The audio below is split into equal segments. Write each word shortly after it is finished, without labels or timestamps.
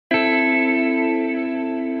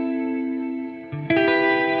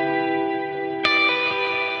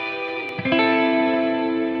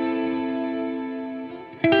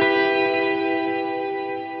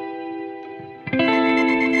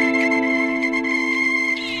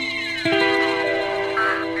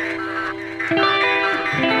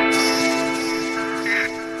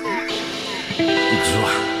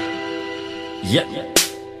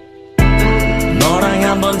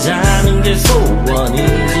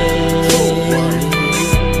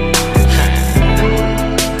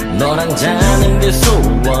너랑 자는 게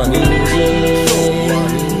소원이지.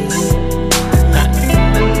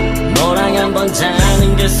 너랑 한번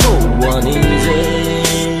자는 게 소원이지.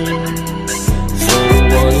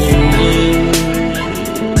 소원이지.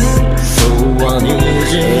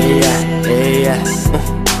 소원이지.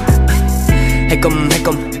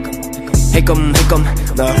 해검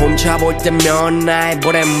널 혼자 볼 때면 나의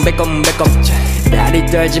보냄 배꼽 다리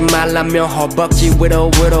떨지 말라며 허벅지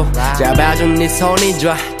위로 잡아준 네 손이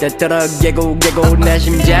좋아 때때로 개고 내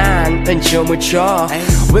심장은 춤을 춰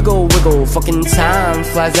Wiggle fucking time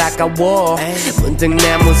flies 아까워 문득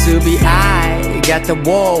내 모습이 I got the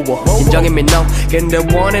wow 심정이 민노 근데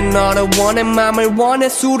원해 너를 원해 맘을 원해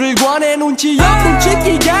술을 권해 눈치 없는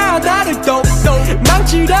치기가 나를 또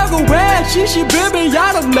망치려고 해 시시비비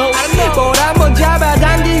I don't know 뭘 한번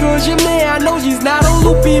잡아당기고 싶네 I know she's not a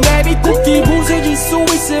loopy baby 쿠키 부서질 수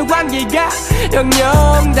있을 관계가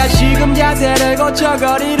영영 다시금 자세를 고쳐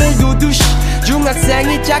거리를 두듯이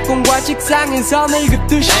중학생이 짝꿍과 식상인 선을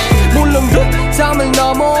긋듯이 물론 그 선을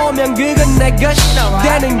넘어오면 그건 내 것이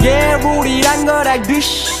되는 게 룰이란 걸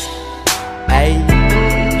알듯이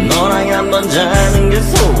너랑 한번 자는 게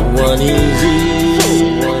소원이지.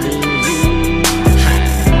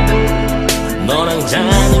 너랑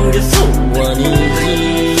자는 게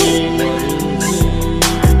소원이지.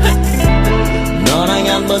 너랑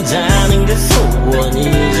한번 자는 게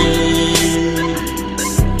소원이지.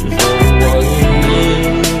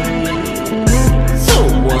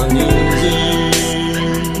 소원이지.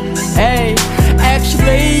 Hey,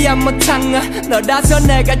 actually I'm a 탕아 너라서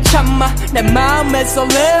내가 참아 내 마음에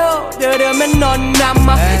설레어 들으면 넌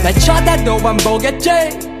남아 날 쳐다도 안 보겠지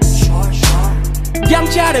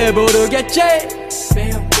경찰을 부르겠지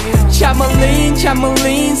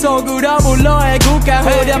차멀린 속으로 불러의 국가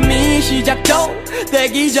후렴이 시작도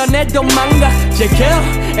되기 전에 도망가 지킬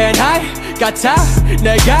and high 같아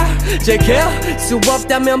내가 지킬 수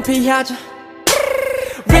없다면 피하자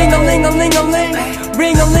링얼링얼링얼링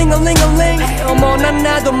어머나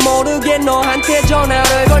나도 모르게 너한테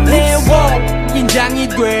전화를 건네 긴장이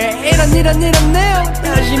돼 이런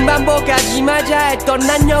다시 반복하지 마자 했던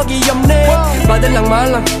난 여기 없네 받을랑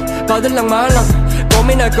말랑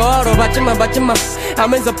고민할 거로 받지마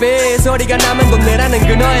하면서 삐소리가 나면 동네라는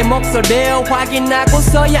그너의 목소리를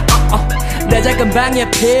확인하고서야 내 작은 방에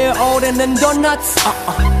피어오르는 도넛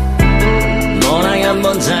너랑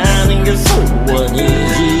한번 자는 게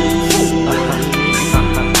소원이지.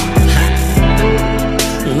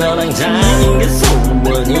 너랑 자는 게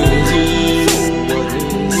소원이지.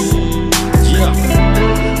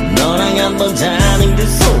 너랑 한번 자는 게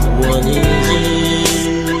소원이지.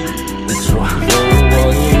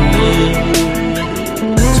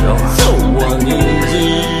 소원이지.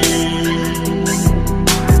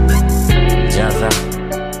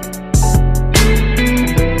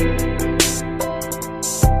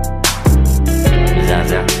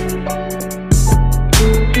 자자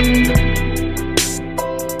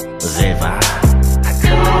Zeva. I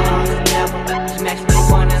call the devil, she makes me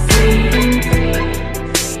wanna see.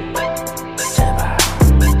 Zeva.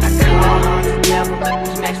 I call the devil,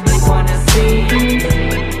 she makes me wanna see.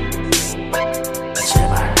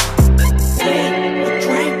 Zeva. When you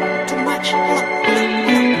drink too much, Go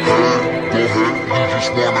ahead, you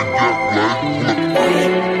just wanna get laid.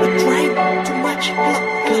 when you drink too much, Go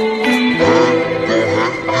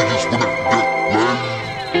ahead, you just wanna get laid.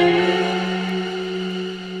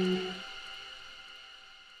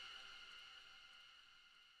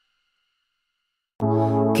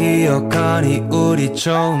 기억하니 우리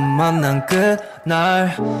처음 만난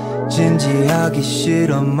그날 진지하기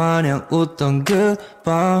싫어 마냥 웃던 그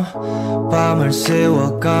밤을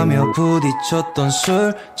새워가며 부딪혔던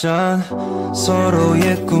술잔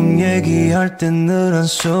서로의 꿈 얘기할 때 늘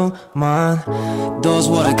한숨만 Those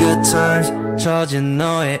were the good times 처진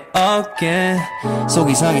너의 어깨 속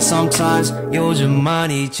이상해 sometimes 요즘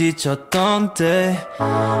많이 지쳤던데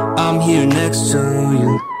I'm here next to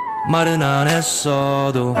you 말은 안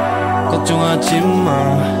했어도 걱정하지 마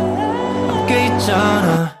함께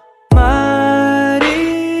있잖아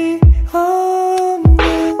말이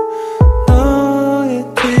없는 너의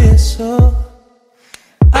뒤에서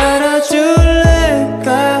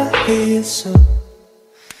안아줄래가 있어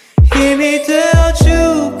힘이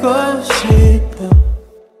되어주고 싶어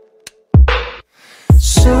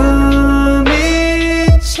숨이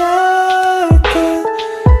찰 때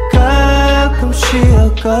가끔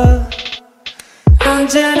쉬어가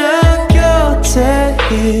언제나 곁에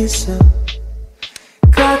있어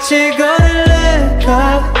같이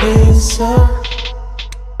걸을래가 있어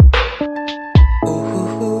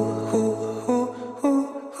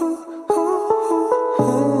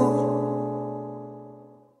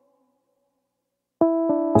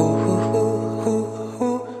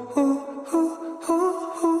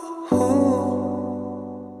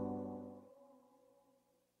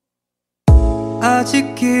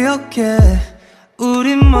아직 기억해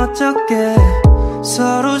우린 멋쩍게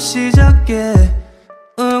서로 시작해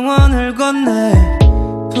응원을 건네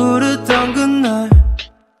부르던 그날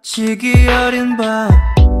시기 어린 밤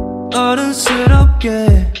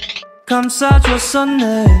어른스럽게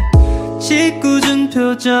감싸줬었네 짓궂은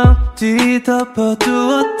표정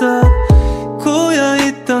뒤덮어두었던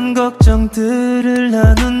고여있던 걱정들을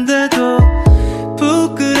나눈데도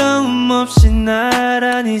부끄러움 없이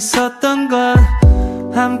나란히 섰던 건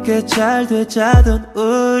함께 잘 되자던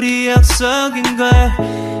우리 약속인걸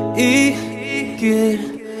이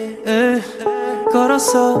길을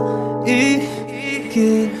걸어서 이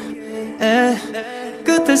길의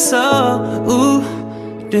끝에서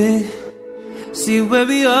우리 See where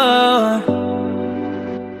we are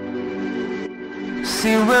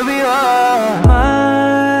See where we are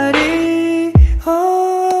말이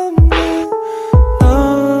없는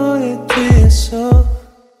너의 뒤에서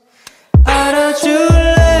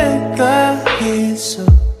알아줄래가 있어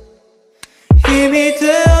힘이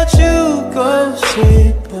되어주고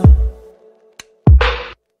싶어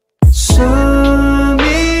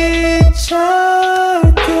숨이 찰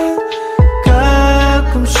때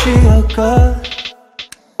가끔 쉬어가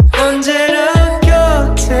언제나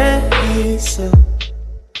곁에 있어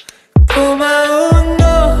고마운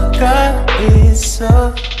너가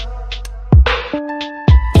있어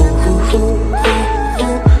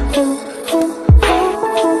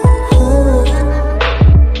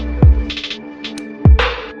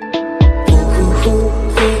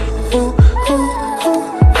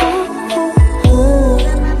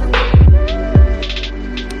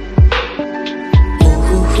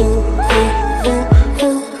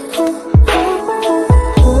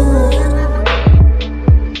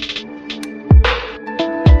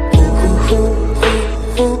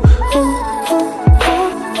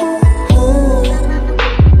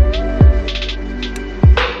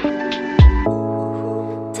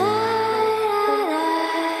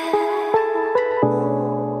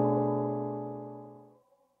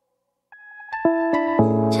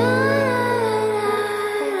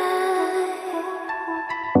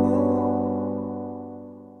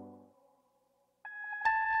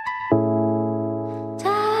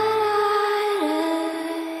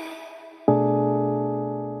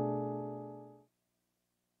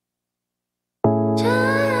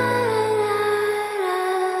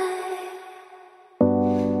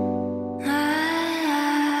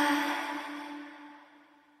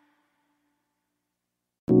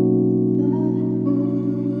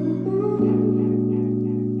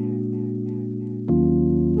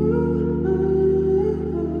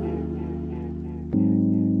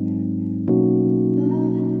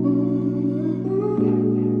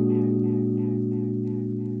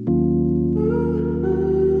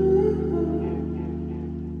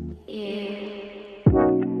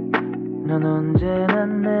넌 언제나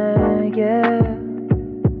내게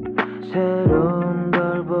새로운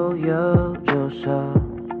걸 보여줘서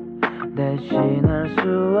대신할 수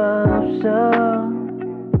없어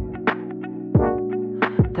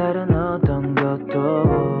다른 어떤 것도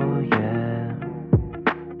yeah.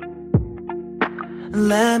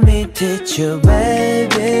 Let me teach you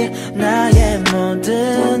baby 나의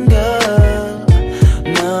모든 걸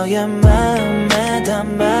너의 마음에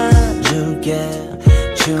담아줄게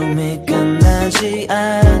춤이 끝나지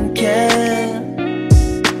않게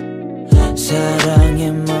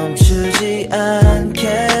사랑이 멈추지 않게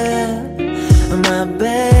My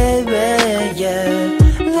baby yeah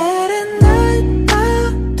Late at night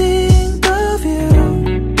I think of you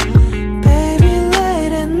Baby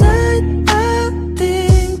late at night I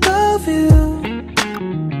think of you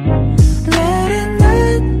Late at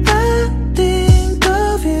night I think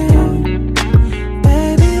of you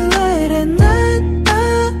Baby late at night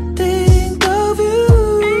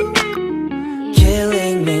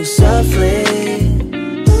softly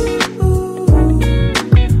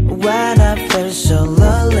when I feel so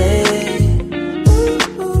lonely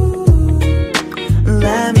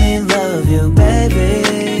let me love you baby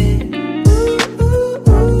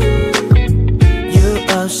you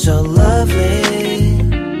are so lovely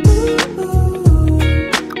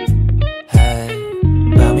hey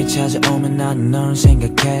밤이 찾아오면 나는 널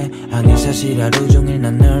생각해 아니 사실 하루 종일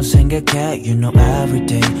난 널 생각해 You know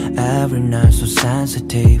everything every night so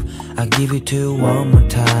sensitive I give it to you one more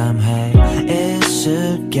time hey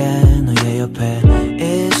있을게 너의 옆에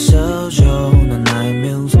있어줘 넌 나의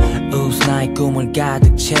muse Oops 나의 꿈을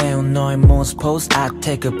가득 채운 너의 모습 pose I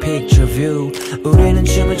take a picture of you 우리는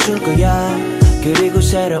춤을 출 거야 그리고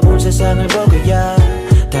새로운 세상을 볼 거야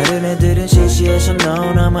다른 애들은 시시해서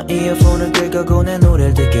넌 아마 이어폰을 끌 거고 내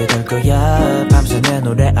노래를 듣게 될 거야 밤새 내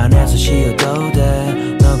노래 안에서 쉬어도 돼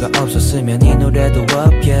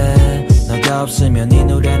없으면 이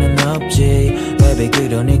노래는 없지 Baby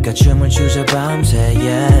그러니까 춤을 추자 밤새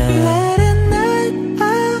yeah. Late at night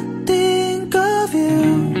I think of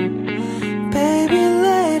you Baby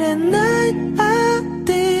late at night I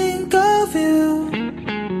think of you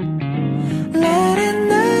Late at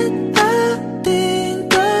night I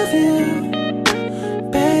think of you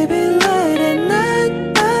Baby late at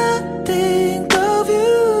night I think of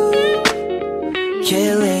you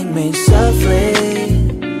Killing me softly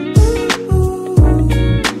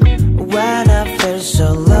When I feel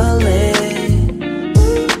so lonely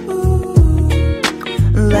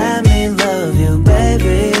Let me love you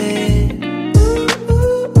baby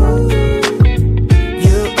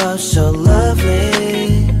You are so lovely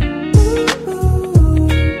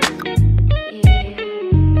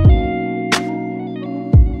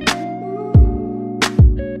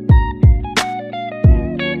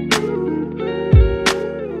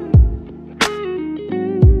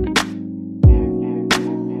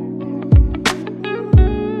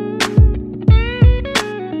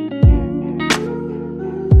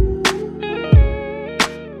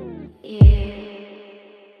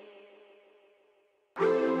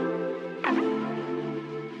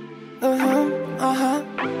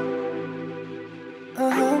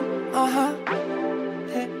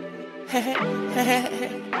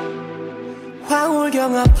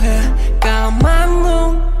황홀경 앞에 까만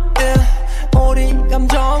눈 yeah. 우리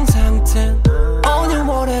감정 상태 오늘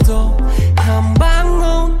모레도 한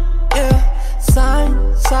방울 yeah.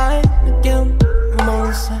 살살 느낌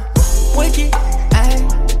몰세 위기에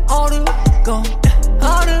오르고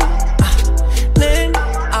얼음 내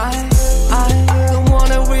I don't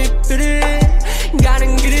wanna repeat it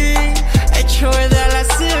가는 길이 애초에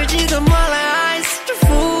달랐을지도 몰라 I such a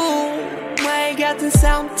fool 말 같은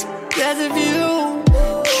sound There's a view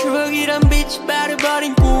추억이란 빛이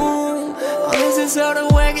바래버린 꿈 어느새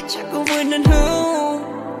서로에게 자꾸 붙는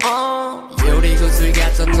유리구슬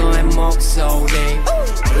같던 너의 목소리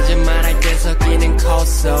이제 말할 때 섞이는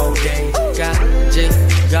콧소리가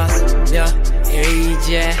지겨져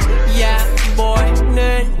이제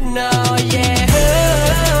약보이는 너의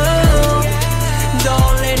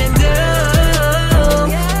돌리는 등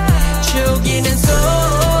죽이는 손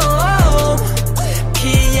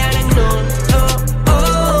피하는 눈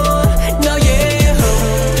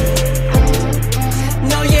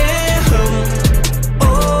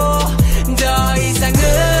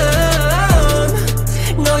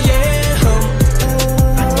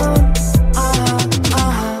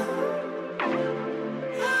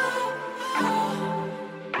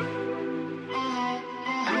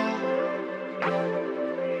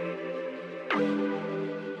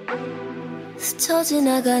스쳐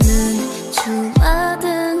지나가는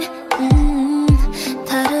주마등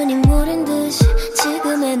다른 인물인 듯이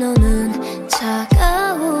지금의 너는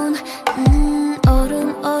차가운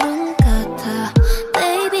얼음 같아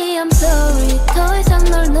Baby I'm sorry 더 이상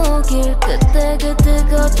널 녹일 그때 그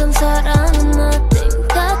뜨거웠던 사랑은 nothing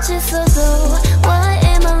같이 써서 Why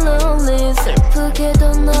am I lonely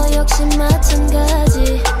슬프게도 너 역시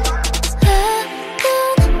마찬가지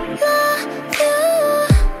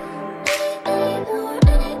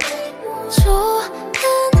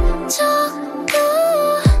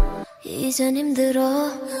이젠 힘들어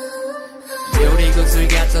유리구슬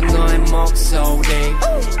같던 너의 목소리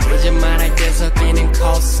이제 말할 때 섞이는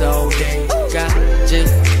콧소리가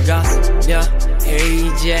지겨져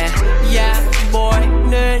이제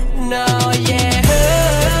약보이는 너의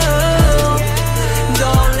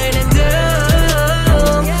돌리는 등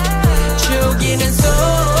죽이는 손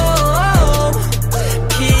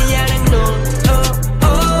피하는 눈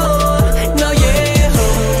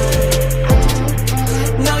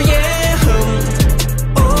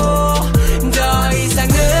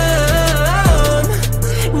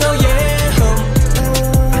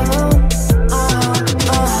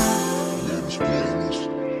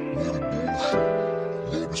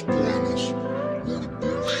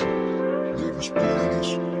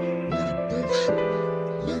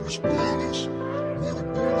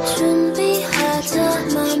준비하자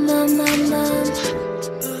맘맘맘맘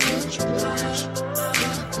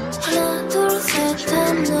하나 둘 셋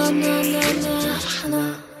나나나나나 하나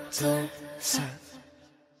둘 셋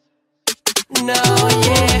너의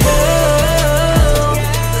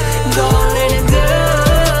돌리는 등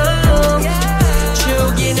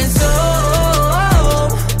죽이는 손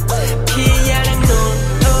피하는 눈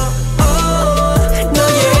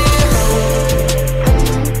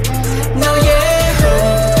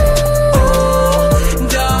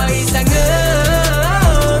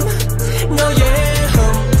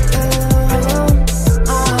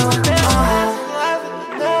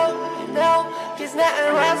There's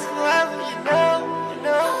nothing lasts forever, you know.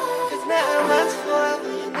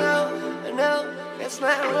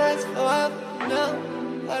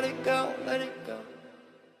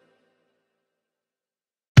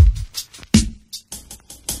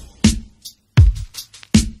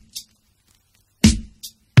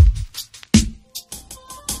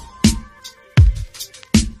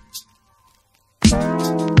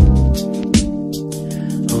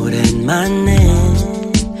 오랜만에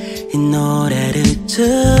이 노래를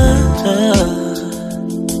들어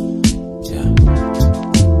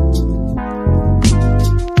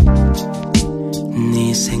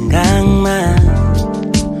네 생각만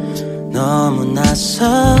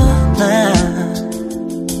너무나서 나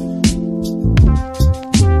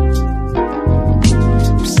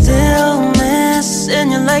I'm still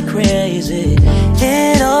missing you like crazy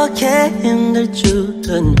이렇게 힘들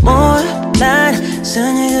줄은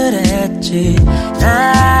몰랐으니 그랬지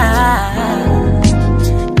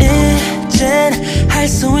이젠 할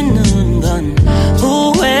수 있는 건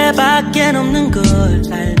후회밖에 없는 걸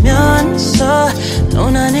알면서 또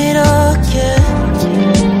난 이렇게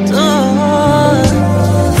또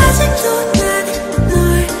아직도 난 널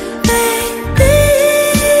baby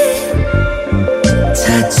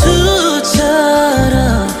타투처럼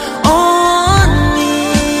on me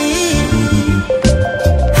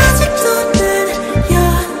아직도 난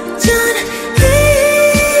여전히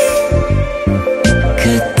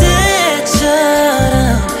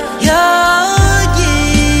그때처럼 여기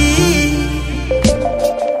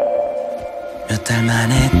몇 달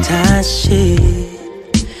만에 다시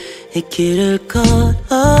이 길을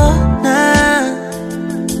걸어 나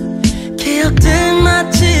기억들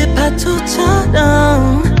마치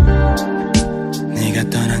파도처럼 네가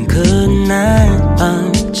떠난 그날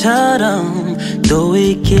밤처럼 또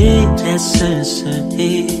이 길에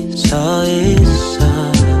쓸쓸히 서 있어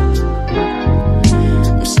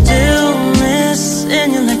I'm still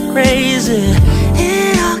missing you like crazy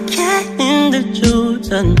이렇게 힘들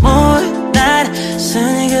줄은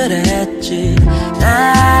몰랐으니 그랬지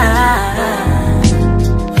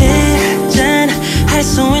이젠 할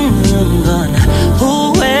수 있는 건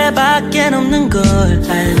후회밖에 없는 걸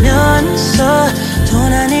알면서 또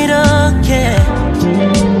난 이렇게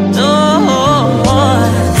또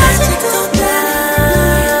아직도 난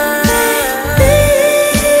baby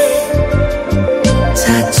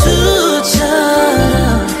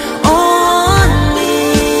타투처럼 on me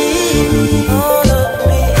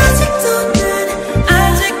아직도 난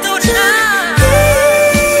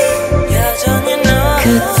여전히 너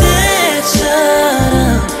그때처럼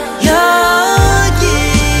여기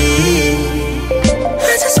I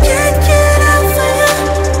just can't get over you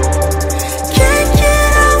Can't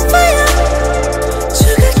get over you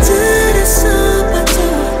죽을 듯해서 봐도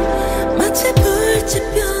마치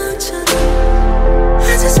불치병처럼 I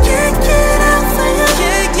just can't get over you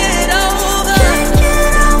Can't get over Can't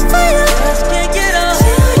get over you Just can't get over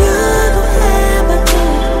지우려고 해봐도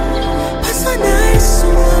벗어날 수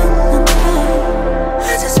없는 걸 I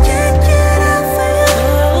just can't get over you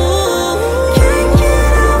Can't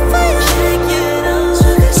get over you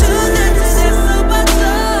죽을 듯해서 봐도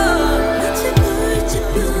마치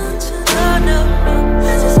불치병처럼 I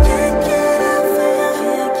just can't get over you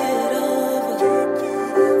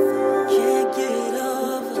Can't get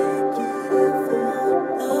over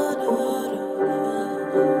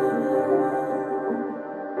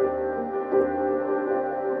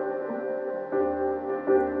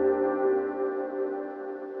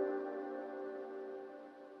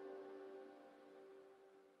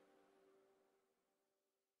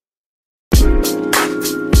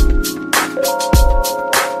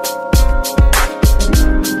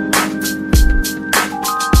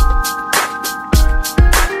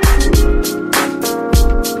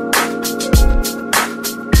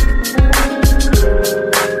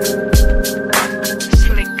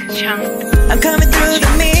I'm coming through the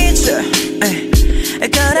meter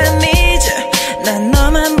그걸 믿어 난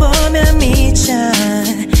너만 보면 미쳐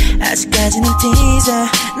아직까지는 teaser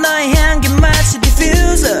너의 향기 마치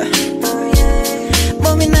diffuser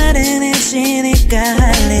몸이 나른해지니까 한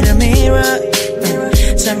little mirror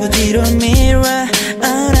잠고 뒤로 mirror oh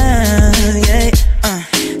no yeah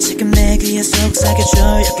지금 내 귀에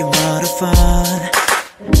속삭여줘 여기 waterfall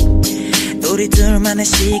우리 둘만의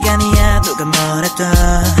시간이야 누가 뭐래도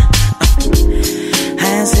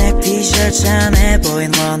하얀색 티셔츠 안에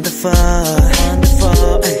보인 wonderful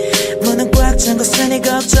문은 꽉 잠궜으니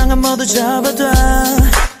걱정은 모두 접어둬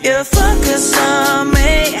You focus on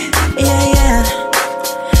me yeah yeah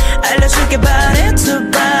알려줄게 body to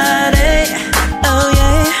body oh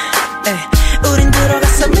yeah 우린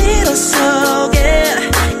들어갔어 미로 속에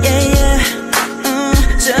yeah yeah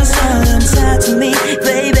Just hold on tight to me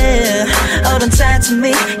baby Hold on tight to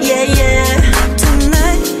me yeah yeah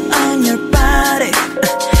Tonight on your body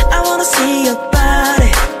I wanna see your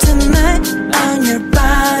body Tonight on your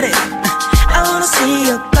body I wanna see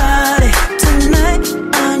your body Tonight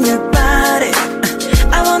on your body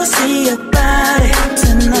I wanna see your body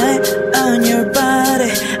Tonight on your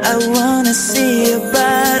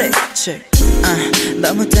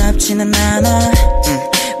좋지는 않아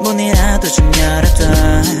문이라도 좀 열어둬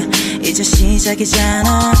이제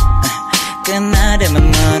시작이잖아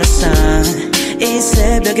끝나려면 멀었어 이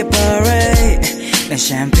새벽의 parade 난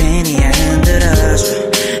샴페인이야 흔들어줘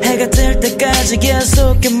해가 뜰 때까지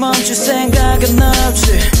계속해 멈출 생각은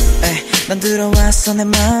없지 넌 들어왔어 내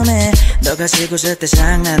맘에 너 가지고 절대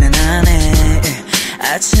장난은 안해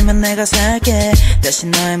아침은 내가 살게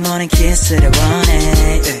대신 너의 morning kiss를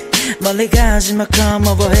원해 멀리 가지마 come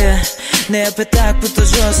over here 내 옆에 딱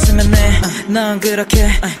붙어줬으면 해 넌 그렇게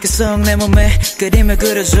계속 내 몸에 그림을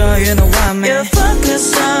그려줘 You know what I mean You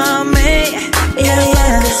focus on me Yeah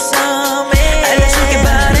yeah focus on me 알려줄게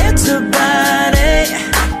body to body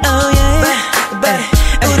Oh yeah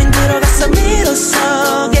yeah 우린 들어갔어 미로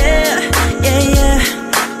속에 Yeah yeah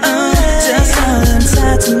Just hold on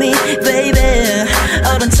tight to me baby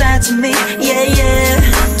Hold on tight to me Yeah yeah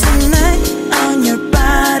Tonight on your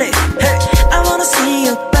body Hey I wanna see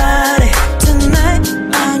your body Tonight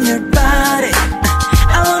on your body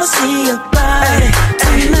I wanna see your body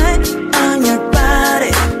Tonight on your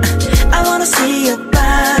body I wanna see your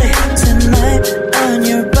body Tonight on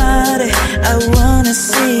your body I wanna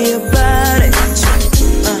see your body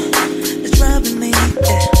It's driving me,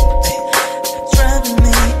 yeah Driving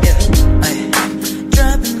me, yeah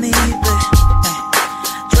Driving me, babe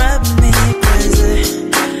Driving me crazy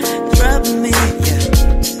Driving me, yeah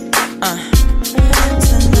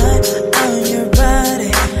Tonight on your body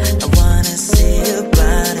I wanna see your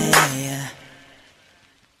body, yeah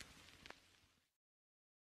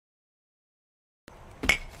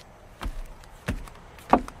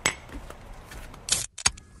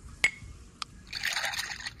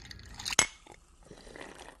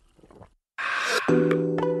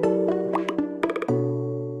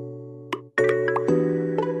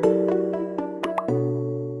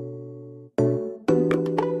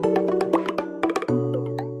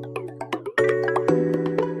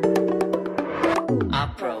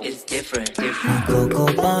It's different.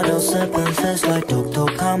 Cocoa bottle sipping feels like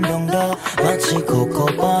독특한 병도 마치 cocoa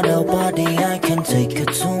bottle body I can take you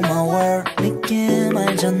to my world 느낌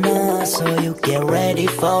알잖아 So you get ready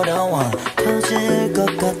for the one 터질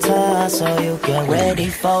것 같아 So you get ready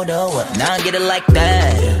for the one Now I get it like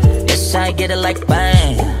that Yes I get it like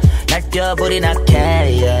bang 날 뛰어버리 나게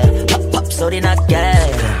yeah. Pop pop 소리 나게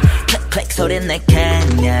Click click 소리 내게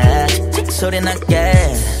yeah. Tick tick 소리 나게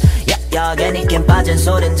여기에 낀 빠진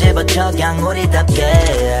소린 집어쳐 그냥 우리답게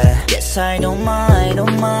Yes I don't mind,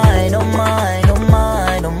 don't mind, don't mind, don't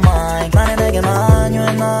mind, don't mind 말해 내게만 You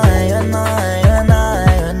and I, you and I, you and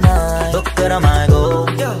I, you and I 부끄러 말고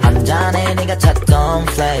한 잔에 네가 찾던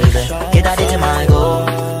flavor 기다리지 말고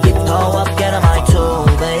Keep up, get on my tool,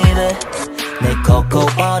 baby 내 cocoa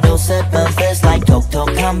bottle sipping feels like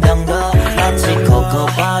독특한 병도 마치 cocoa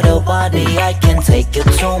bottle body I can take you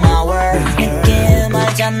to my world 느낌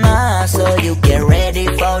알잖아 So you get ready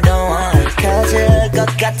for the one 터질 것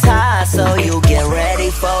같아 So you get ready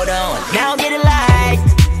for the one Now get it like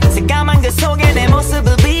새까만 그 속에 내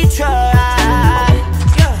모습을 비춰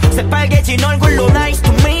새빨개진 얼굴로 nice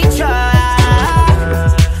to meet you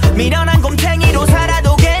미련한 곰탱이로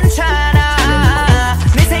살아도 괜찮아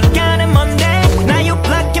내 색깔은 뭔데 Now you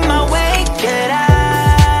blocking my way Get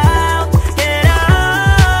out, get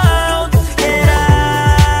out, get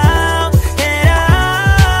out, get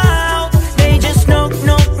out They just knock,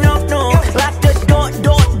 knock, knock, knock Lock the door,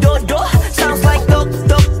 door, door, door Sounds like knock,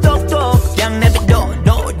 knock, knock, knock 그냥 내비둬,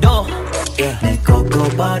 door, door 내 cocoa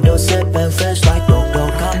bottle sipping fresh like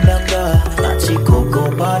독특한 병도 마치 cocoa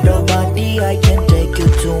bottle body I can take you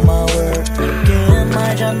to my world 느낌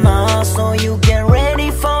알잖아 So you get ready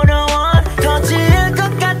for the one 터질 것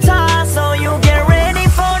같아 So you get ready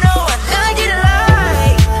for the one Now get it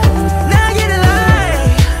like Now get it like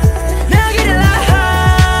Now get it like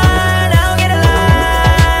Now get it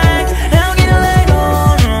like Now get it like No,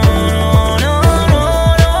 no, no,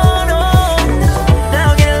 no, no, no Now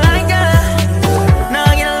get it like that Now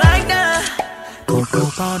get it like that cocoa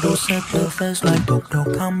bottle sipping feels like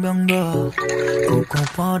독특한 병도 cocoa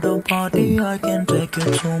bottle body I can take you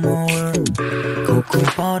to my world cocoa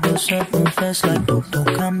bottle sipping feels like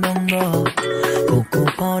독특한 병도 cocoa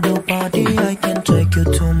bottle body I can take you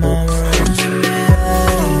to my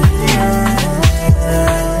world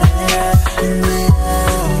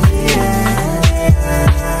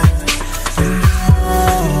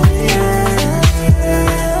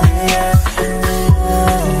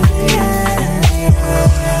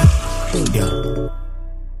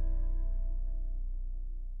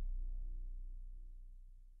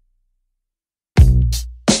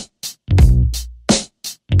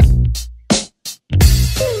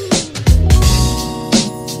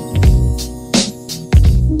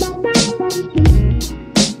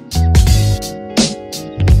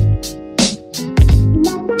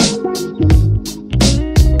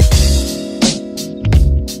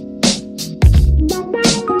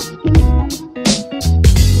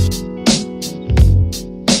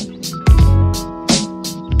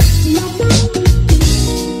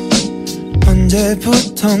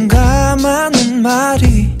언제부턴가 많은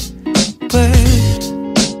말이 왜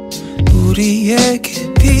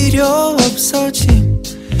우리에게 필요 없어진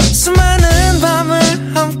수많은 밤을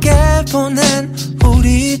함께 보낸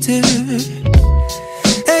우리들에게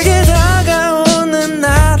다가오는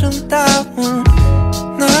아름다운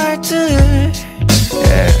날들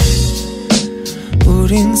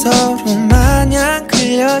우린 서로 마냥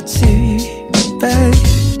끌렸지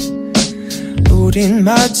babe. 우린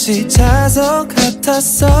마치 자석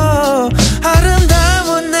같았어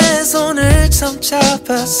아름다운 내 손을 처음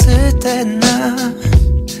잡았을 때 나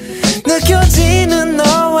느껴지는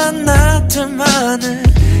너와 나 둘만의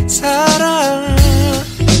사랑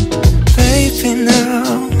Baby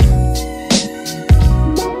now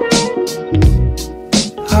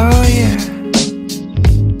Oh yeah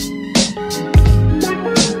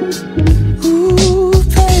Ooh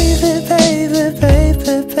baby baby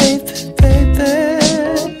baby baby baby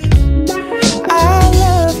I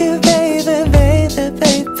love you baby baby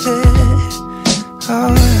baby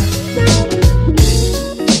Oh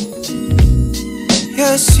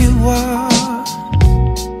yes you are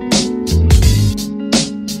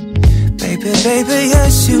Baby baby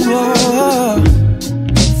yes you are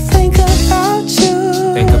Think about you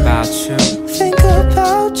Think about you Think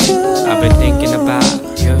about you I've been thinking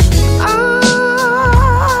about you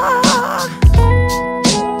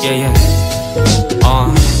Yeah yeah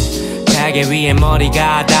베개 위에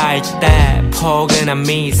머리가 닿을 때 포근한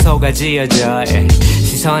미소가 지어져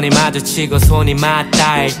시선이 마주치고 손이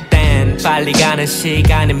맞닿을 땐 빨리 가는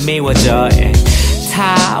시간이 미워져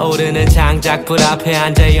타오르는 장작불 앞에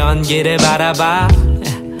앉아 연기를 바라봐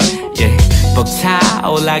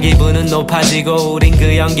벅차올라 기분은 높아지고 우린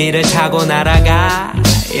그 연기를 타고 날아가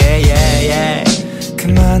그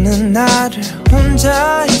많은 나를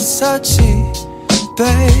혼자 있었지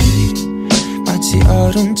babe 마치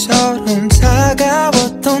얼음처럼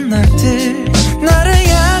차가웠던 날들 나를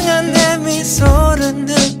향한 내 미소를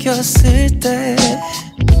느꼈을 때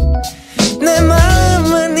내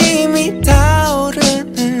마음은 이미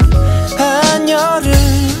타오르는 한여름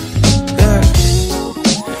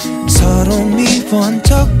서로 미워한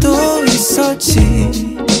적도 있었지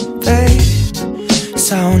babe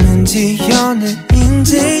싸우는지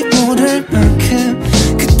연애인지 모를 만큼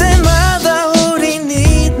그때마다 우린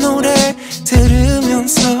이 노래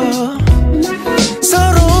들으면서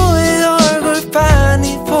서로의 얼굴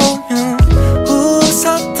빤히 보며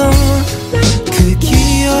웃었던 그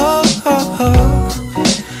기억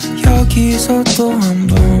여기서 또 한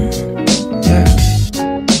번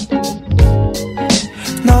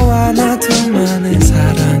너와 나 둘만의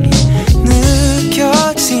사랑이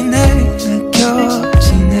느껴지네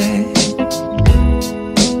느껴지네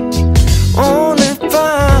오늘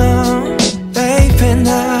밤 baby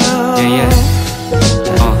now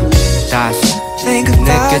다시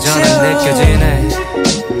느껴져는 느껴지네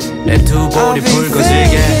내 두 볼이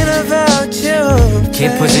붉어지게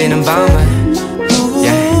깊어지는 밤에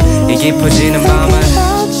이 깊어지는 밤에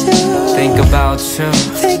Think about you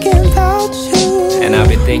And I've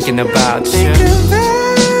been thinking about you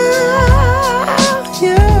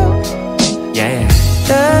Yeah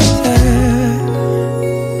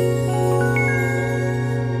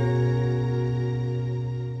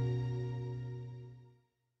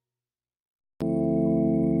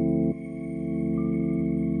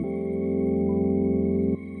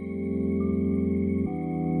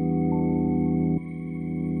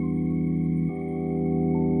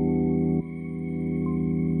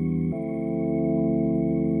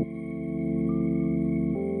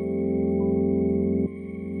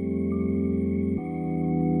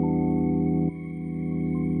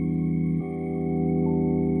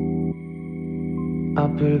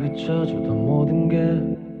앞을 비춰주던 모든 게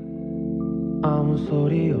아무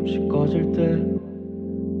소리 없이 꺼질 때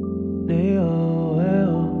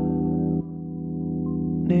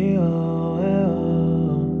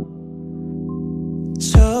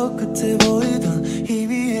저 끝에 보이던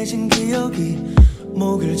희미해진 기억이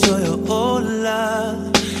목을 조여 올라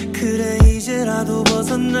그래 이제라도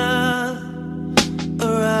벗어나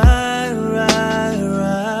Alright alright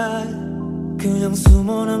alright 그냥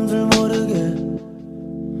숨어 남들 모르게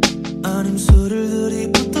아님 술을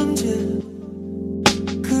들이붓던지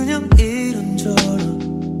그냥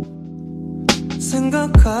이런저런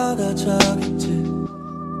생각하다 자겠지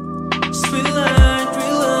Sweet line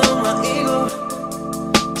drill on my ego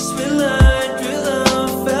Sweet line drill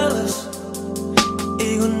on fellas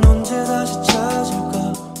이건 언제 다시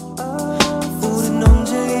찾을까 우린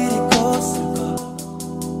언제 이리 컸을까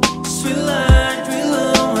Sweet line drill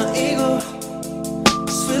on my ego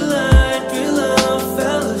Sweet line drill on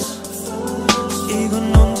fellas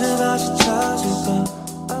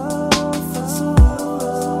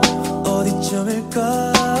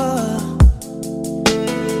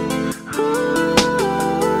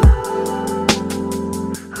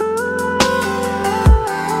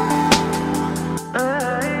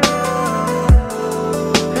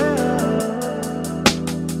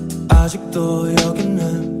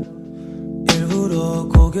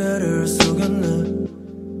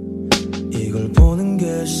널 보는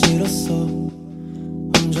게 싫었어.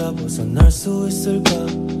 혼자 벗어날 수 있을까?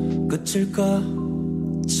 끝일까?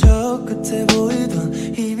 저 끝에 보이던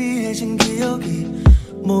희미해진 기억이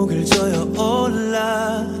목을 조여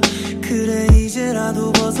올라. 그래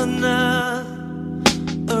이제라도 벗어나.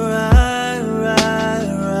 Alright, alright,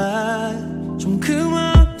 alright. 좀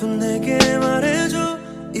그만 또 내게 말해줘.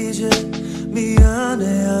 이제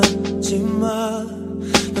미안해 하지마.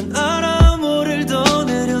 난 알아 뭐를 더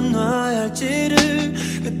내려놔야 할지를.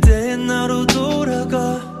 그때의 나로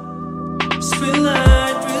돌아가. Sweet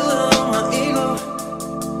light, real love, my ego.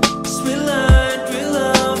 Sweet light, real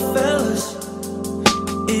love, fellas.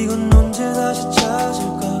 이건 언제 다시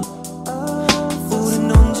찾을까? 우린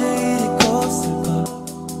언제 이리 컸을까?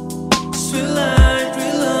 Sweet light,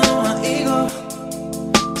 real love, my ego.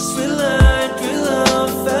 Sweet light, real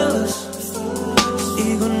love, fellas.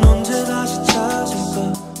 이건 언제 다시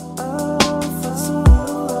찾을까?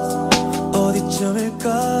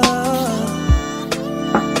 어디쯤일까?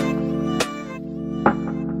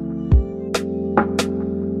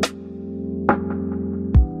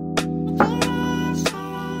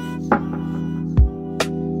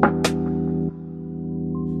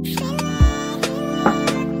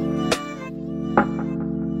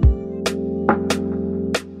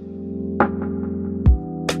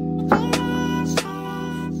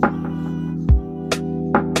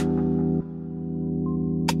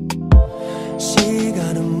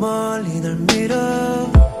 시간은 멀리 날 밀어.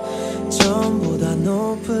 전보다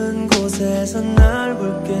높은 곳에서 날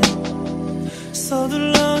볼게.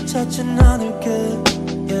 서둘러 찾진 않을게.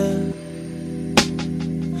 yeah.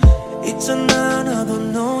 있잖아 나도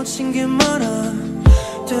놓친 게 많아.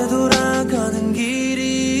 되돌아가는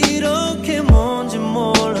길이 이렇게 먼지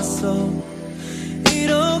몰랐어.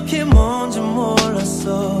 이렇게 먼지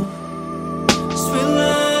몰랐어. Sweet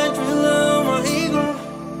light, real love, my ego.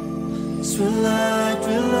 Sweet light,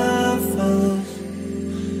 real love, fellas.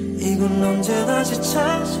 이건 언제 다시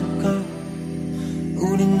찾을까?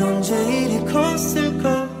 우린 언제 이리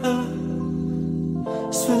컸을까?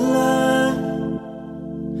 Sweet light,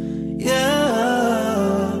 yeah.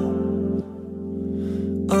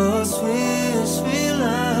 Oh, sweet, sweet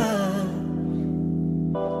light.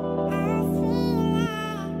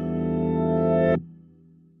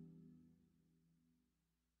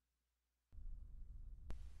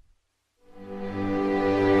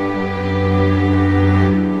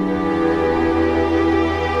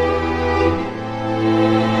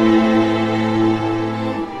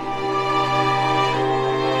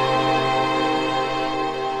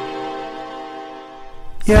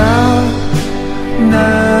 야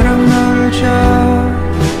나랑 놀자.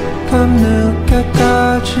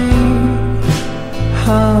 밤늦게까지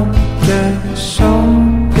함께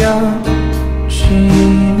손뼉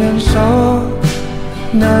치면서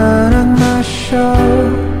나랑 마셔.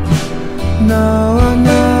 너와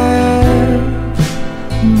나의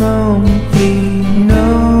몸이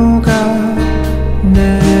녹아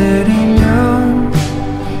내리면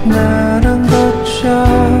나랑 걷자.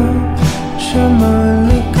 저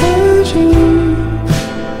멀리까지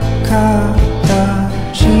가다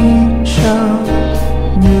지쳐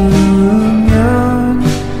누우면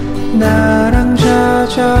나랑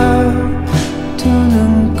자자. 두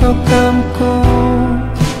눈 꼭 감고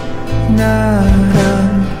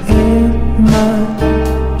나랑 입만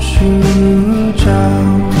주자.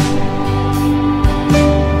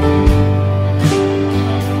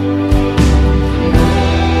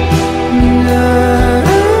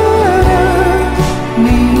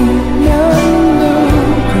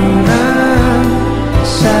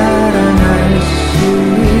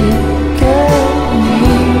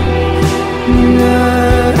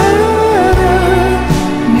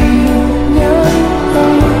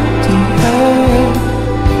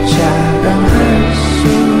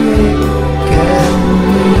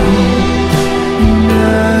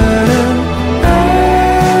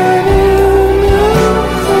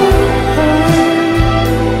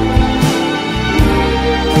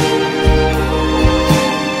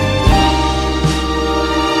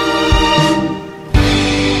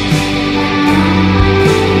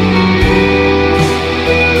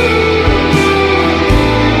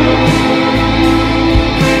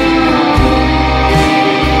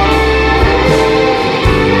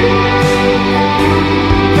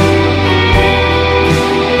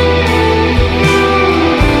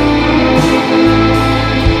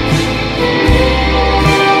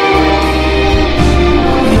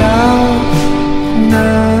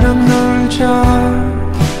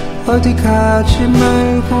 어디 가지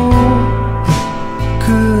말고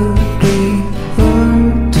그리울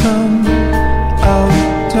틈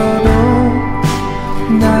없도록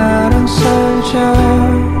나 나랑 살자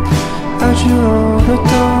아주 오랫동안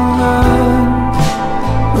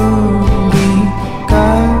우리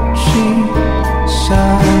같이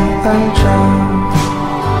살자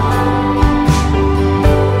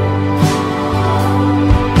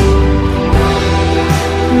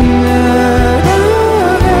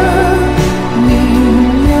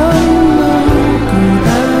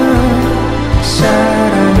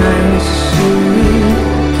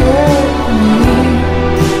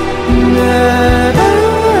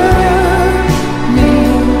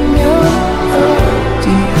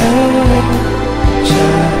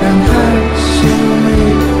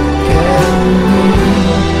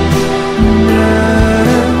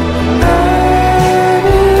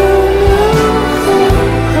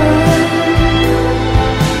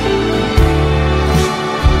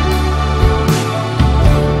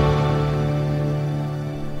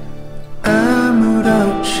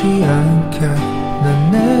아무렇지 않게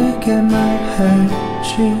넌 내게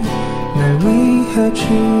말했지 날 위해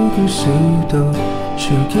죽을 수도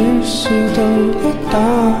죽일 수도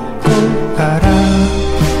있다고 알아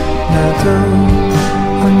나도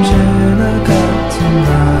언제나 같은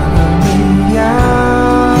말